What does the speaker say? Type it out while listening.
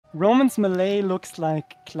Romans melee looks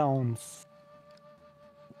like clowns.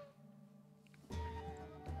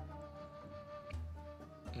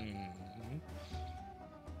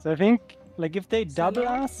 So I think, like, if they double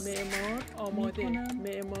us,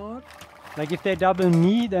 like if they double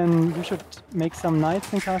me, then you should make some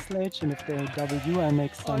knights in Castle Age, and if they double you, I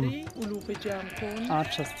make some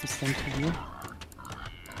archers to send to you.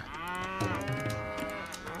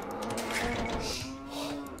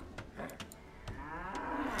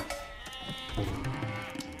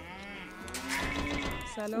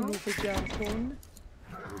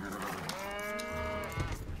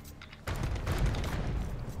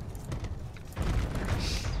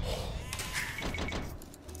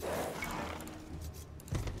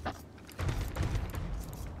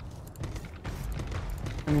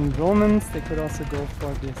 I mean, Romans, they could also go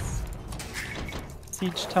for this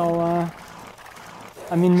siege tower.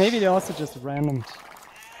 I mean, maybe they're also just random.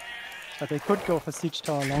 But they could go for siege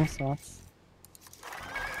tower longswords.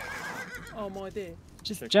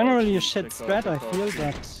 Just generally a shit strat, I feel,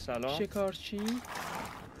 but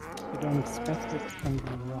you don't expect it, can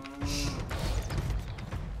be rough.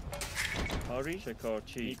 Ari,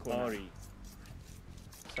 Shekarchi, Ari,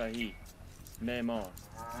 Sahi, Memar.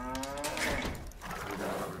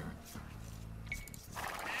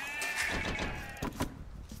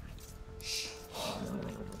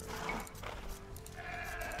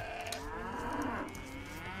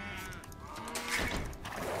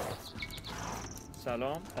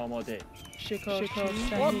 Salam, آماده.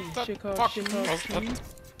 What the fuck was that?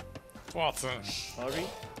 What? Ari,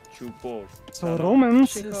 Chupor. So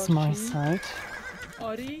Romans is my side.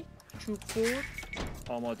 Ari, Chupor.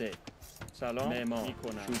 آماده. سلام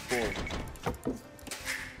میکنم. چوبور.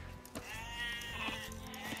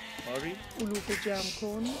 آری. علوف جمع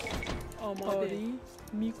کن. آماده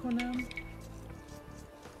میکنم.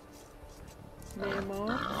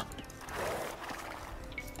 معمار.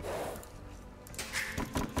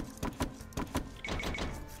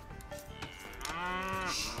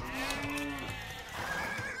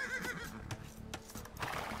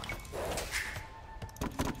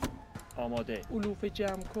 آماده. علوف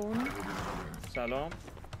جمع کن. سلام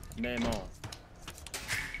معمار.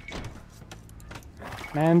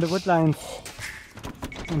 Man, the woodlines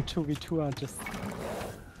in 2v2 are just...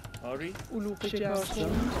 آری. علوف جمع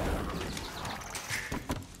کن.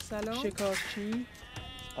 سلام شکارچی.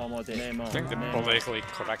 آماده معمار. I think the politically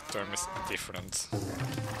correct term is different.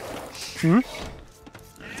 Hmm?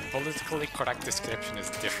 Politically correct description is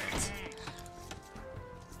different.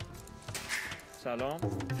 سلام.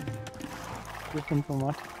 Different from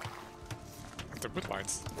what? The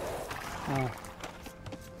woodlines. Ah.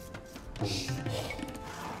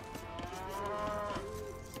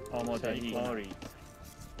 آماده آری.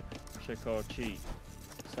 شکارچی.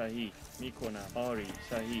 صحیح میکنم. آری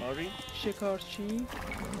صحیح. آری. شکارچی.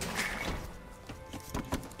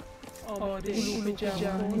 آماده علوف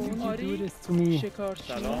جمع کن. آری. شکارچی.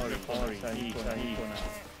 سلام آری صحیح صحیح کنم.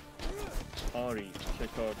 آری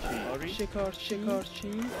شکارچی. آری.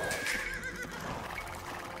 شکارچی.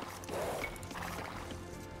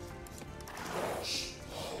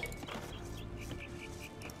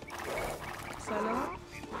 سلام.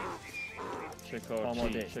 شکارچی.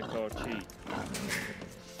 آماده. شکارچی.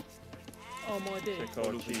 آماده.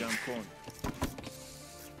 شکارچی جمع کن.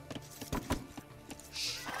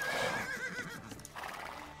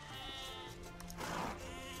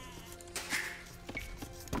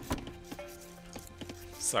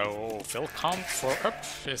 So, fill comp for up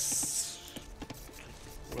is...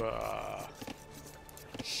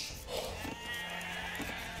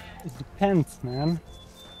 It depends, man.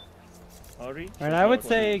 Ari. Well, I would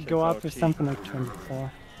say go up with something like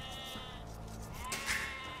 24.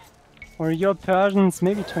 Or your Persians,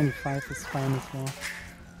 maybe 25 is fine as well.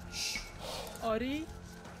 Ari.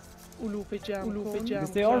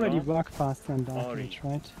 Because they already work faster than DauT Age,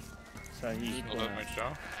 right? صحیح Not that much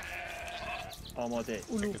though. آماده.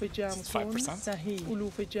 علوف جمع کن. صحیح.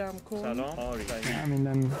 علوف جمع کن. سلام آری. Yeah, I mean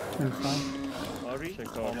then 25. آری.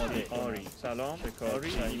 آماده. آری. سلام.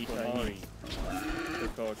 شکاری. صحیح آری.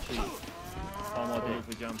 شکارچی. آماده. علوف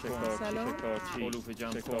جمع کن. شکارچی. علوف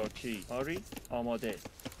جمع کن. آری. آماده.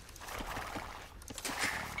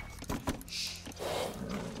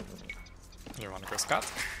 You wanna go scout?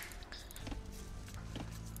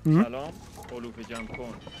 سلام. علوف جمع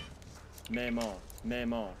کن. معمار.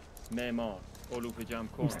 معمار. معمار. علوف جمع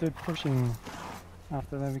کن. I'm still pushing.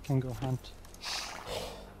 After that we can go hunt.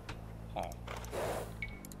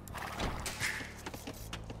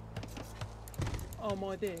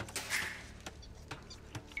 آماده.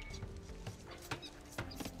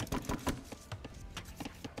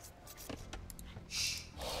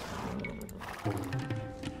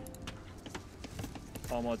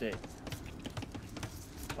 آماده.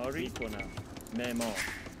 آری کنم. معمار.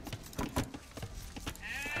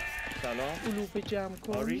 سلام. علوف جمع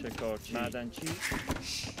کن. آری شکارچی. معدنچی.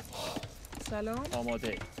 سلام.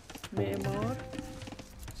 آماده. معمار.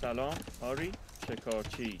 سلام. آری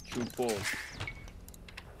شکارچی. چوب برد.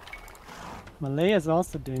 Malay is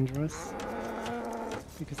also dangerous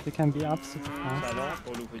because they can be up super fast. سلام.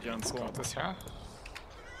 علوف جمع Let's go کن. this here.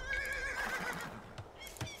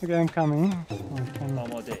 Okay, I'm coming. Oh, I can.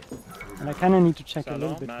 آماده. And I kind of need to check a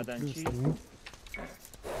little Salam, bit what Madan blue's Chi. doing.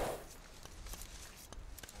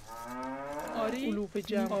 آری علوف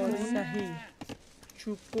جمع کن. صحیح.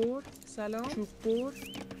 چوب برد. سلام. چوب برد.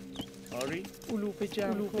 آری علوف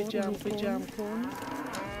جمع کن. علوف جمع کن.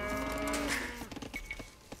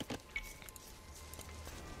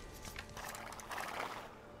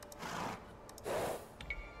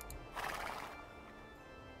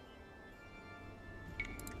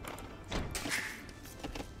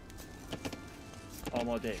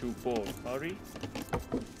 آماده. چوب برد. آری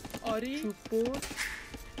آری چوب برد.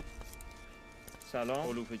 سلام.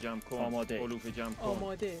 علوف جمع کن. آماده. علوف جمع کن.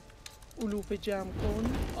 آماده. علوف جمع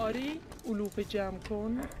کن. آری علوف جمع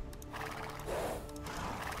کن.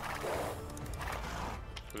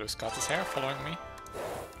 Blue's got his hair following me.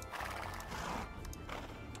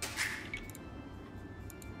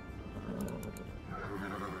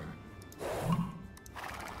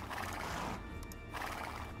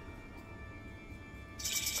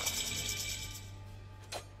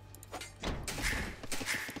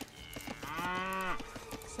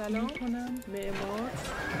 سلام کنم. معمار.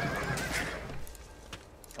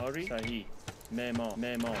 آری صحیح. معمار.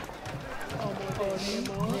 معمار.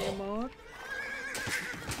 آماده. معمار.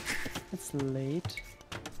 It's late.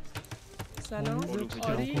 سلام. علوف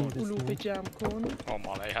جمع آری کن. علوف جمع کن. Oh,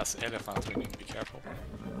 Malay has elephant winning, be careful.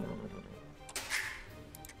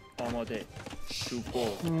 آماده. چوب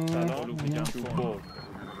برد. سلام. علوف جمع چوب برد.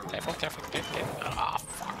 Careful, careful, get. Ah,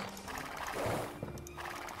 fuck.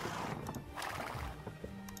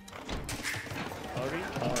 آری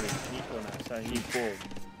آری میکنم. صحیح برد.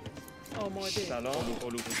 آماده. سلام.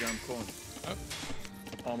 علوف جمع کن.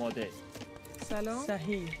 آماده. سلام.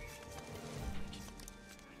 صحیح.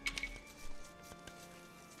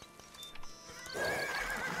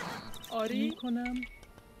 آری کنم.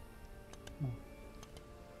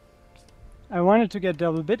 I wanted to get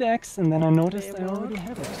double bit X and then I noticed I already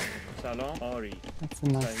had it. سلام. آری That's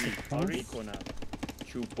a nice صحیح. آری surprise. کنم.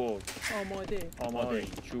 چوب برد. آماده. آماده.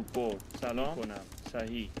 چوب برد. سلام کنم.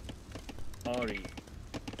 صحیح. آری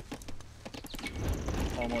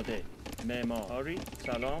آماده. معمار. آری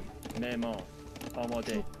سلام. معمار.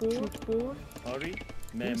 آماده. چوب برد. آری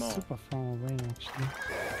It's معمار. super far away actually.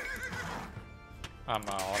 I'm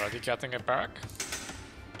already getting it back.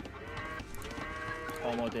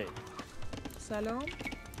 آماده. سلام.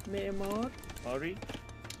 معمار. آری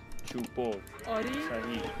چوب برد. آری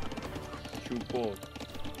صحیح. چوب برد.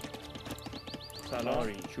 سلام.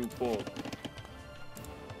 آری چوب برد.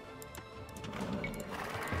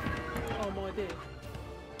 آماده.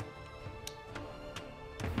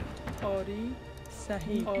 آری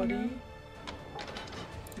صحیح. آری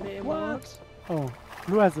معمار. Oh,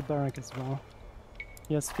 blue has a barrack as well.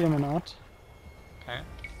 He has spearman out. Okay.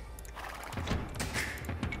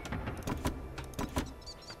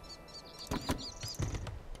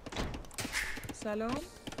 سلام.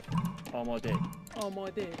 آماده.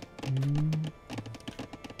 آماده.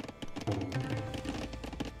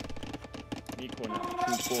 میکنم.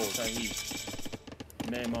 چوب برد. صحیح.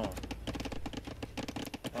 معمار.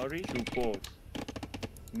 آری چوب برد.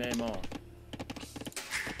 معمار.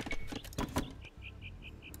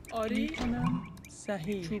 آری کنم.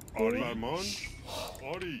 صحیح. چوب برد. فرمان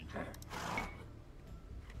آری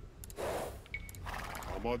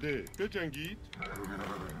آماده بجنگید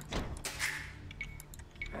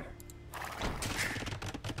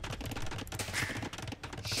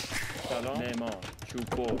سلام. معمار. چوب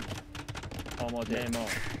برد. آماده. معمار.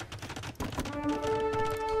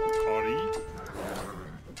 آری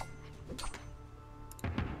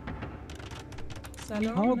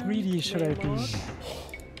سلام. How greedy should I be? معمار.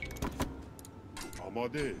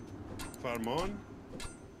 آماده فرمان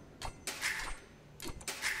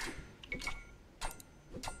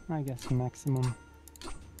I guess maximum.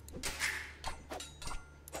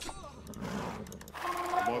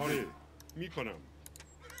 آماده میکنم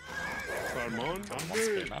فرمان One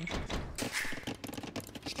حمله spearman.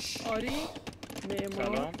 آری معمار.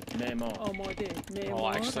 سلام. معمار. آماده. Well,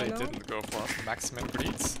 معمار. actually, it سلام. didn't go for maximum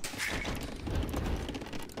breeds.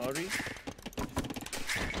 آری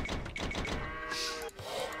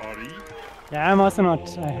آری Yeah, I'm also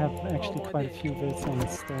not. I have actually quite a few builds on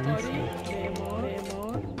stone. آری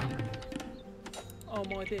معمار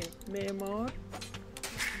آماده معمار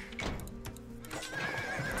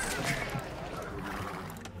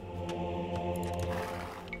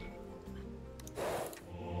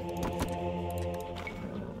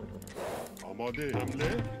آماده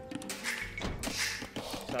حمله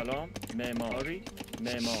سلام معماری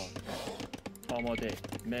معمار آماده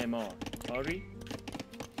معمار آری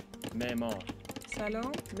معمار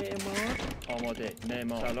سلام معمار آماده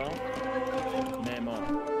معمار سلام معمار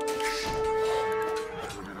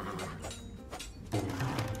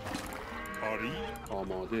آری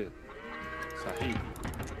آماده صحیح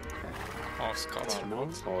Oh, Scott. فرمان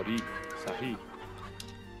آری صحیح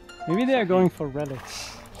Maybe they are going for relics,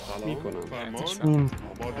 سلام میکنم فرمان which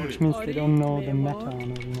آماده means they don't know the Ori, meta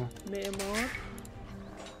on Arena. معمار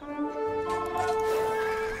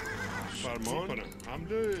فرمان کنم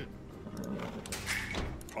حمله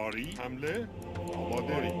آری حمله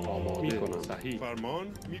آماده آماده میکنم صحیح فرمان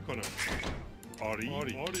میکنم آری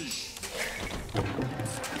آری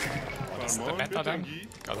What's the فرمان meta then? بجنگید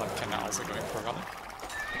Because I'm kinda also going for Relic.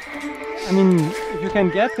 I mean, if you can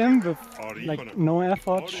get them with آری like کنم no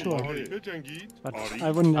effort, آری sure. آری بجنگید But آری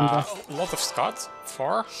I wouldn't invest. A lot of Scott.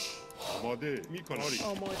 4. آماده میکنم آری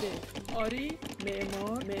آماده آری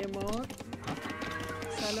معمار معمار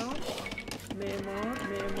سلام معمار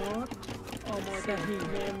آماده صحیح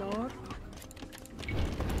معمار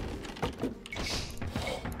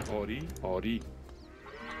آری آری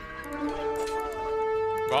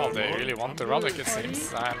Well, they really want the Relic, it seems.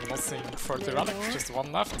 I'm not seeing 40 Relic, just one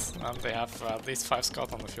left. And they have at least 5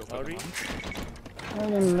 Scott on the field at the Sorry. moment. Well,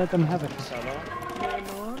 then let them have it. سلام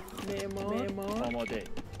معمار آماده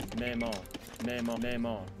معمار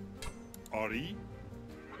معمار آری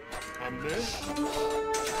حمله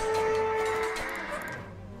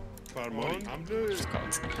فرمان حمله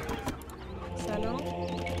Scott. سلام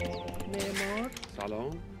معمار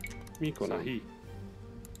سلام میکنم صحیح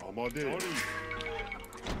آماده آری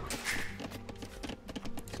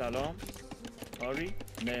سلام آری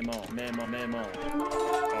معمار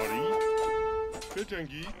آری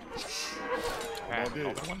بجنگید And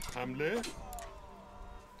آماده another one. حمله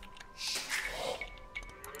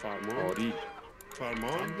فرمان آری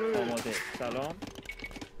فرمان حمله آماده سلام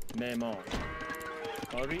معمار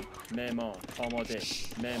آری معمار آماده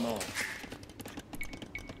معمار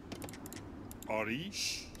آری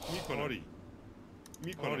میکنم آری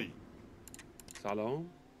میکنم آری سلام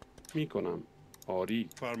میکنم آری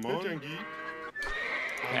فرمان بجنگید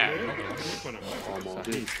Yeah, حمله okay. میکنم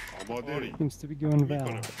آماده صحیح آماده آری Seems to be going well.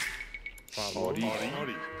 میکنم فرمان آری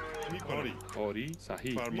آری میکنم آری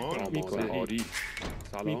صحیح فرمان آماده میکنم. آری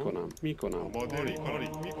سلام میکنم آماده آری آری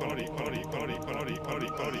میکنم آری آری آری آری آری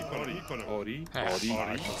آری آری میکنم آری Yeah,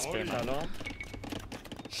 آری I can spin. سلام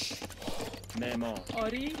معمار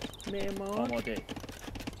آری معمار آماده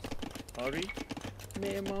آری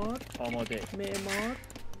معمار آماده معمار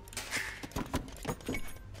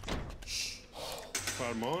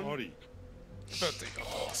فرمان آری But they got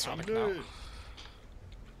the last Relic حمله now.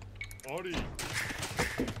 آری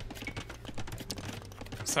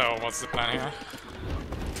So, what's the plan here?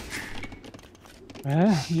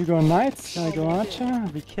 Well, you go knights, I go archer,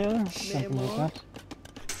 we kill, something like that.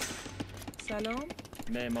 سلام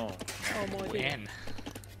معمار آماده Win.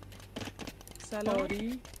 سلام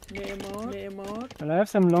آری معمار Well, I have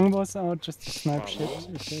some longbows out just to snipe shit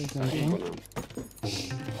if there is anything. میکنم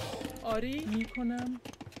آری میکنم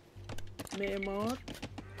معمار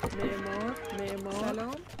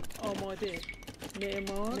سلام آماده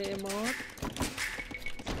معمار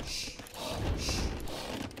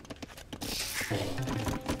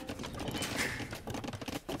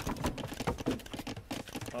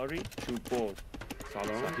آری چوب برد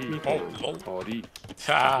سلام Oh, میکنم lol. آری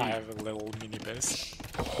Ah, I have a little mini base.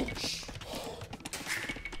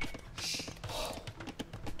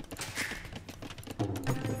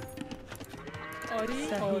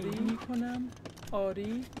 آری میکنم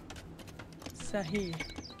آری صحیح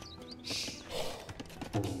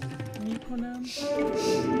میکنم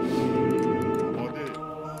آماده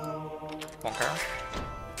Bonker.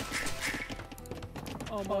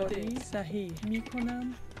 آماده صحیح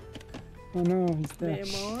میکنم Oh no, he's dead.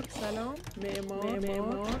 معمار سلام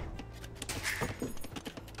معمار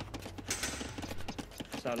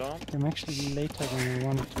سلام I'm actually later than I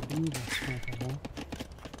wanted to be, that's whatever.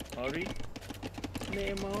 آری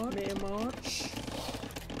معمار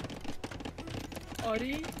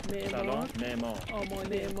آری سلام معمار معمار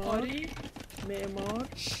آماده آری معمار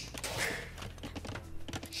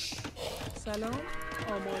سلام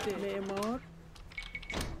آماده معمار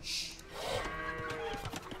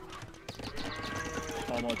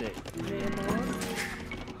آماده معمار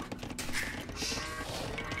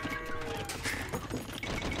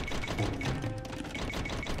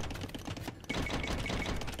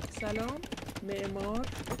سلام معمار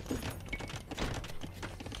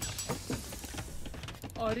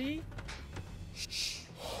آری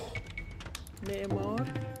معمار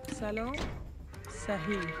سلام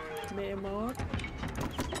صحیح معمار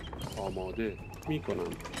آماده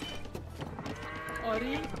میکنم.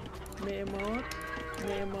 آری معمار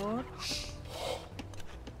معمار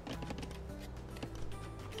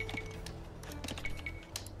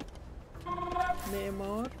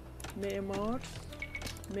معمار معمار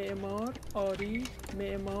معمار آری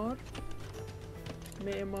معمار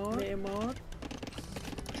معمار معمار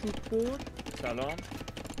چوببر سلام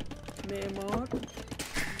معمار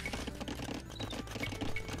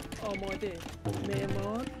آماده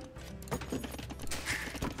معمار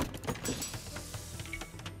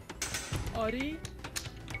آری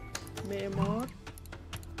معمار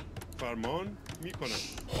فرمان میکنم.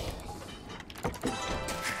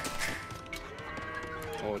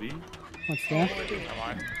 آری What's that? آماده Never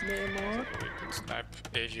mind. معمار We could snipe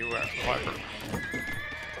AU Viper.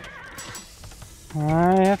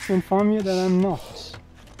 I have to inform you that I'm not.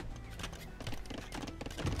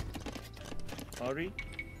 آری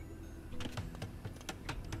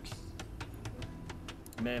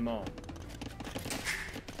معمار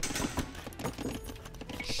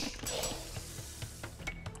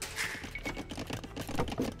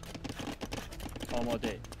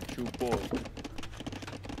آماده چوب برد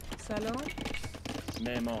سلام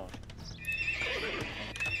معمار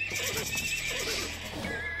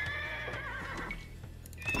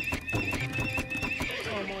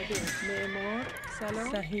آماده معمار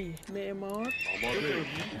سلام صحیح معمار آماده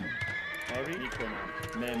آری میکنم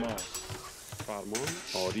معمار فرمان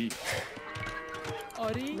آری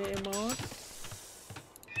آری معمار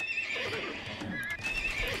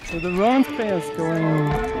So the Roman player is going.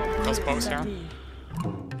 Crossbows here. صحیح.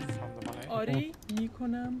 From the Malay. آری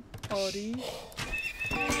میکنم آری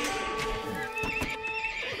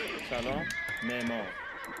سلام معمار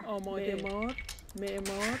آماده معمار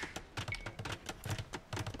معمار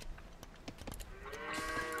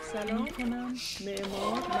سلام کنم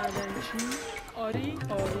معمار معدنچی آری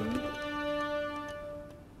آری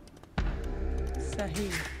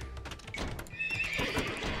صحیح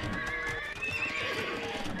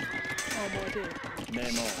آماده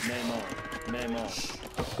معمار معمار معمار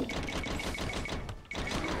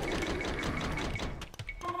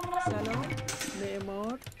سلام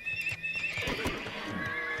معمار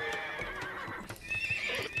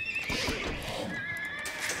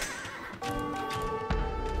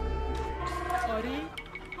آری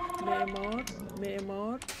معمار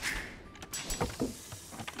معمار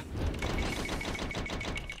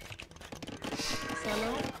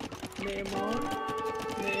سلام معمار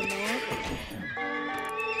معمار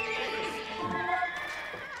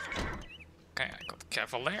Okay, I got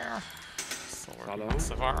Cavalier. Sword Hello?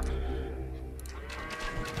 Savar.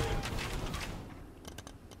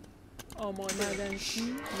 آماده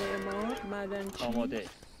معدنچی معمار معدنچی آماده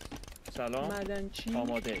سلام معدنچی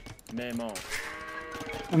آماده معمار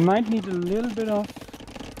I might need a little bit of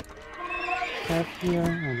help here.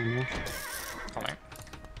 I don't know. Coming.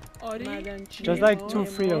 آری معدنچی Just like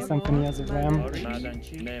 2-3 or something. He has a ram. آری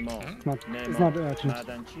معدنچی معمار It's not urgent.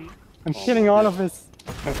 معدنچی I'm killing all of his.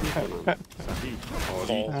 صحیح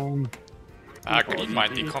آری Um, Green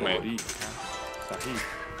might be coming. آری صحیح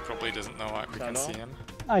Probably doesn't know we can see him.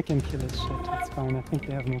 I can kill his shit. It's fine. I think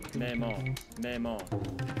they have no clue. what معمار they're doing. معمار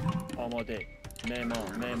آماده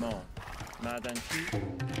معمار معمار معدنچی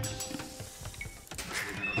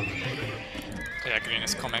Yeah, green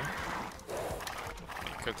is coming.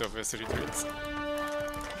 He could have his retreat.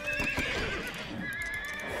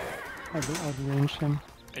 I will outrange him.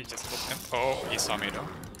 He just got him. Oh, he saw me though.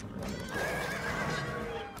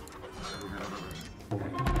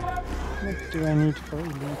 What do I need for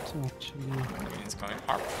elite actually? Green is coming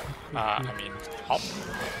harp. I mean, hop.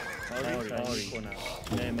 آری آری کنم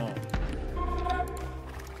معمار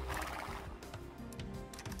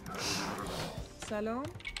سلام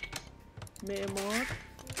معمار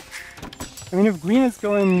I mean, if green is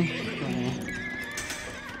going,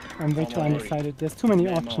 I'm way too undecided. There's too many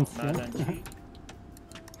معمار options here. معدنچی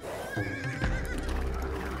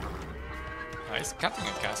He's cutting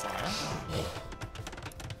a castle here.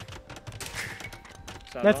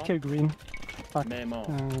 Let's سلام kill green. Fuck. معمار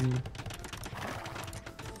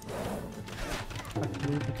Fuck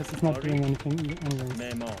blue because it's not doing anything anyways.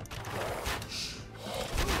 معمار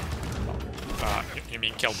You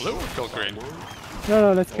mean kill blue or kill green?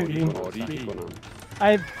 No, let's kill آری green. آری میکنم.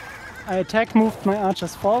 I I attack moved my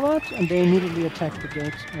archers forward and they immediately attack the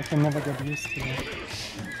gate. I can never get used to that.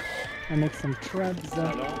 I make some traps.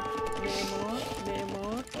 سلام معمار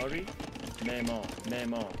معمار آری معمار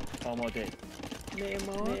معمار آماده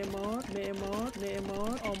معمار معمار معمار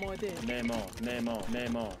معمار آماده معمار معمار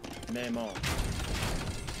معمار معمار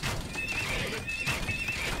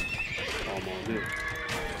آماده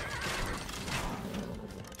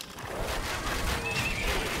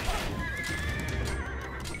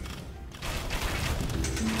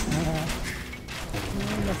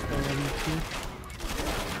Let's go into.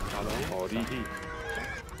 سلام آری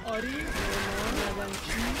آری معمار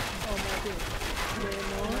مدنچی آماده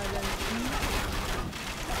معمار مدنچی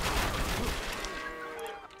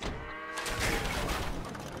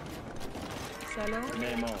سلام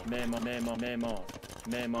معمار معمار معمار معمار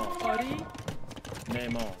معمار آری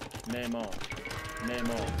معمار معمار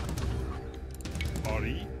معمار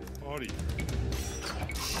آری آری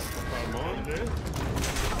فرمان ده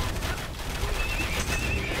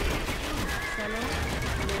سلام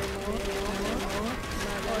معمار معمار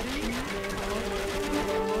آری معمار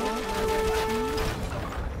معمار مدنچی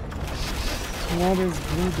What is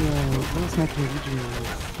blue doing? Blue's making regionals,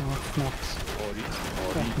 so it's not آری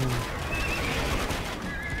happening.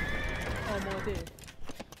 آماده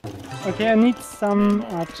Okay, I need some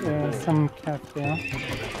cap there.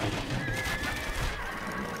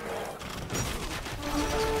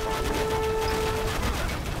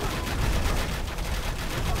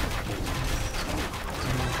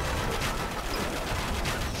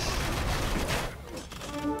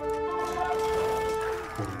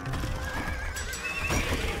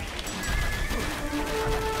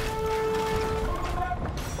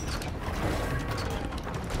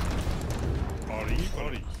 آری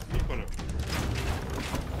آری میکنم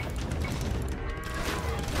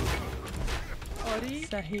آری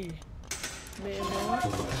صحیح معمار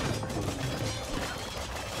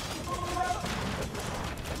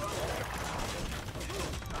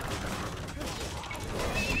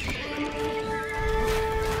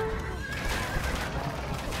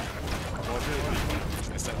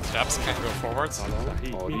Is that traps can go forwards?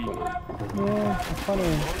 سلام آری کنم Yeah, I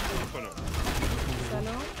follow. میکنم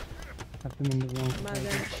سلام Have them in the wrong place.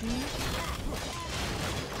 مدنچی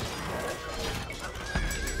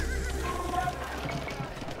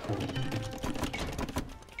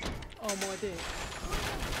آماده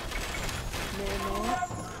معمار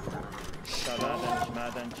سبد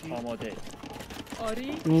معدنچی آماده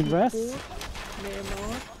آری Need rest? چوبور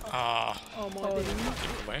معمار آماده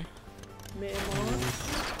Keep away. معمار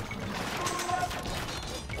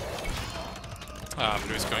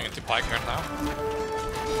Blue is going into pike here now.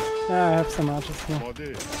 Yeah, I have some archers here.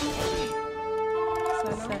 آماده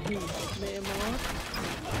سلام صحیح معمار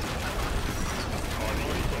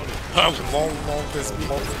Oh, lol, this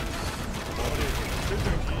block.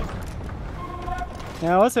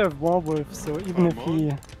 Yeah, I also have Warwolf, so even if he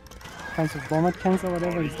comes with Bomber Cans or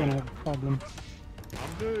whatever, he's gonna have a problem.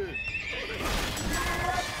 حمله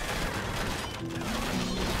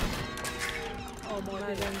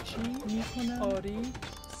آماده مدنچی میکنم آری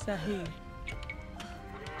صحیح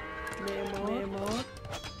معمار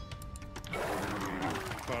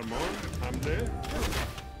فرمان حمله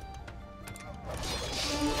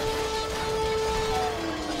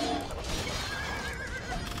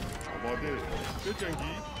آماده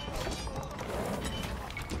بجنگی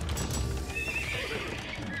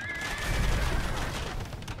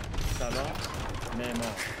سلام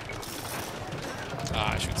معمار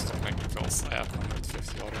I should stop making fills. I have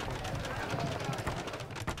 150 already.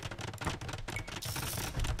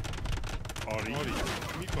 آری آری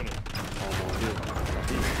میکنم آماده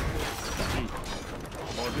صحیح صحیح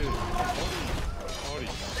آماده آری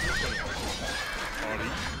میکنم آری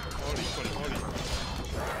آری کنم آری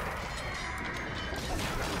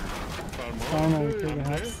فرمان Finally,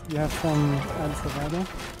 okay, you have some Alice Avada.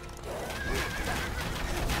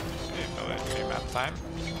 Okay, map time.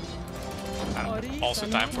 And also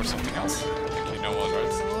time for something else. I think you know what,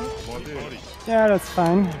 right? آماده آری Yeah, that's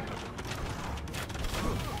fine.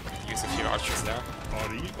 Use a few archers there.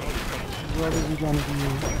 آری آری کنم Probably gonna be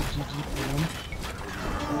a GG for them.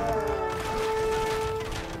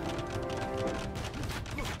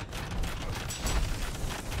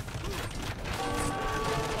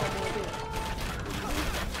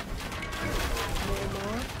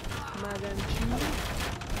 معمار مدنچی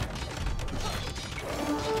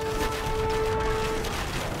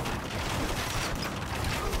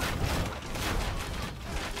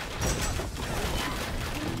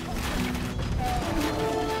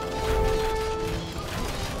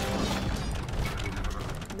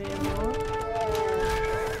معمار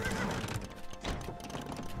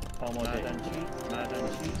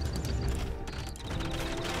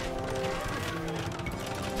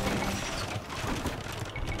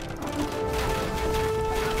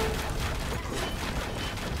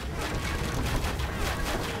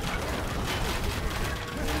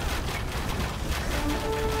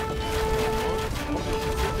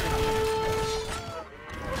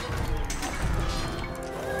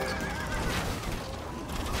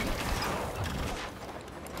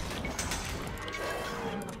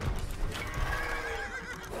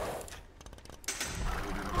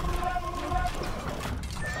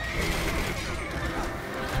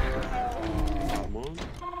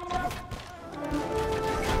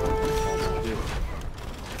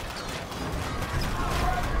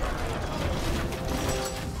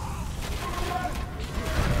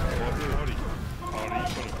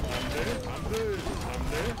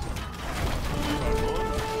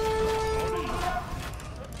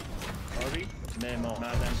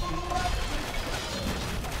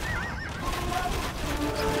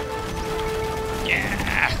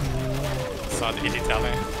saw the elite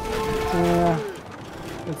ally. Yeah,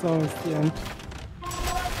 it's always the end.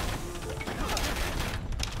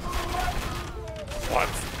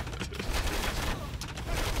 What?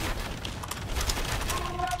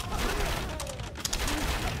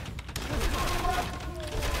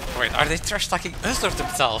 Wait, are they trash talking us or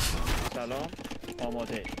themselves? سلام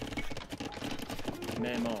آماده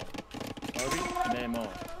معمار آری معمار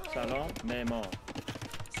سلام معمار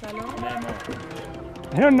سلام معمار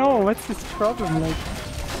I don't know, what's his problem, like...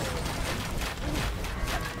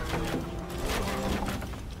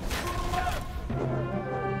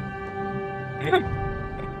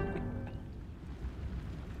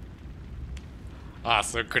 Ah,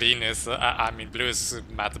 so green is, I mean blue is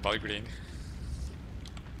mad about green.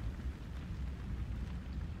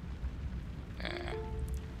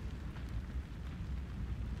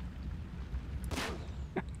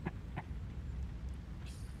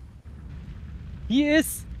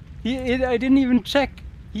 I didn't even check.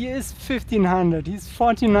 He is 1500. He's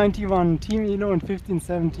 1491. Team Elo and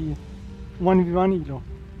 1570. 1v1 Elo.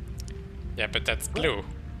 Yeah, but that's blue.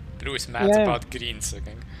 Blue is mad Yeah. about green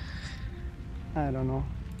sucking. I don't know.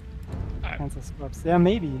 Uh, Cancer scrubs. Yeah,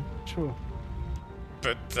 maybe. True.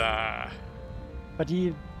 But But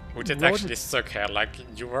he... who did What? actually suck here? Like,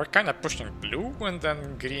 you were kind of pushing blue and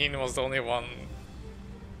then green was the only one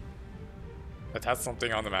that had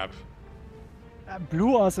something on the map.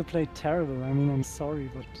 Blue also played terrible. I mean, I'm sorry,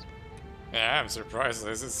 but... Yeah, I'm surprised.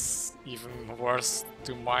 This is even worse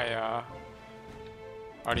to my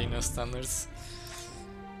arena standards.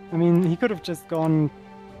 I mean, he could have just gone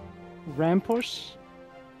ram push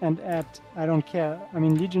and add, I don't care, I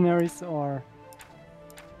mean, legionaries or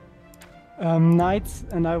knights,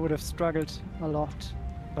 and I would have struggled a lot.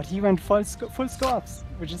 But he went full scorps,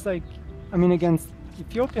 which is like, I mean, against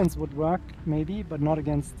Ethiopians would work, maybe, but not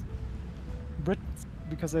against Brits,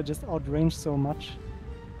 because I just outranged so much.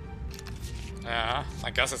 Yeah,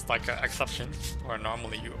 I guess it's like an exception, where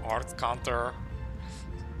normally you art counter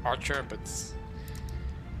archer, but...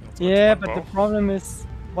 not with Yeah, one but the bow. problem is,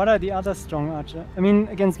 what are the other strong archer? I mean,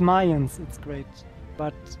 against Mayans, it's great,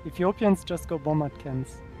 but Ethiopians just go bombard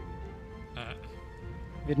cans.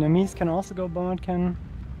 Vietnamese can also go bombard can.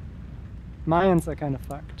 Mayans are kind of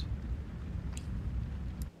fucked.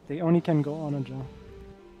 They only can go onager.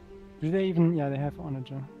 Do they even? Yeah, they have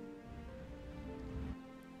onager.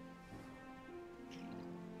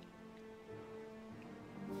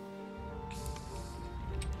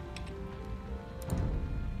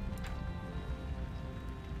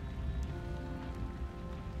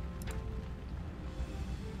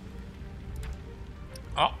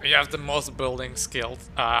 Oh, you have the most building skilled.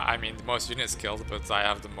 I mean, the most unit skilled, but I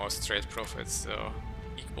have the most trade profits, so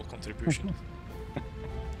equal contribution.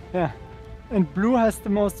 Yeah, and blue has the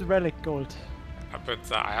most relic gold.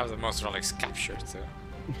 But I have the most relics captured, so.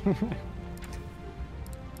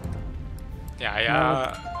 Yeah,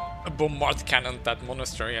 I bombard cannon that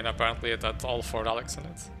monastery, and apparently it had all 4 relics in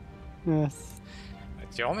it. Yes,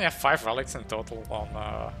 But you only have 5 relics in total on.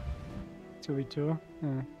 2v2.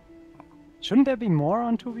 Yeah. Shouldn't there be more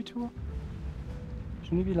on 2v2?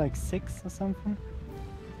 Shouldn't it be like 6 or something?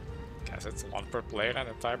 Guess it's 1 per player and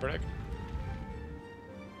a tiebreak.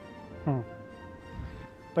 Hmm.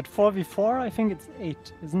 But 4v4, I think it's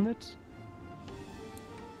 8, isn't it?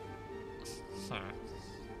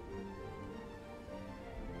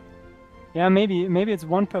 Yeah, maybe it's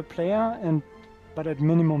 1 per player, and but at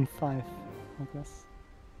minimum 5, I guess.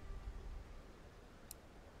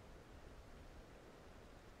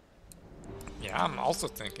 Yeah, I'm also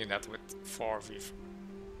thinking that with 4v4.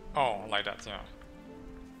 Oh, like that, yeah.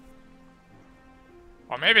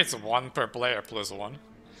 Or maybe it's 1 per player plus 1.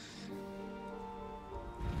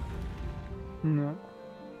 No.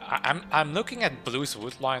 I'm looking at Blue's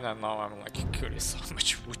wood line and now I'm like curious how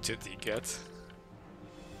much wood did he get?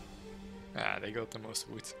 Ah, they got the most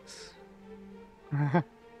wood.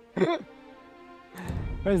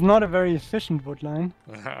 But it's not a very efficient wood line.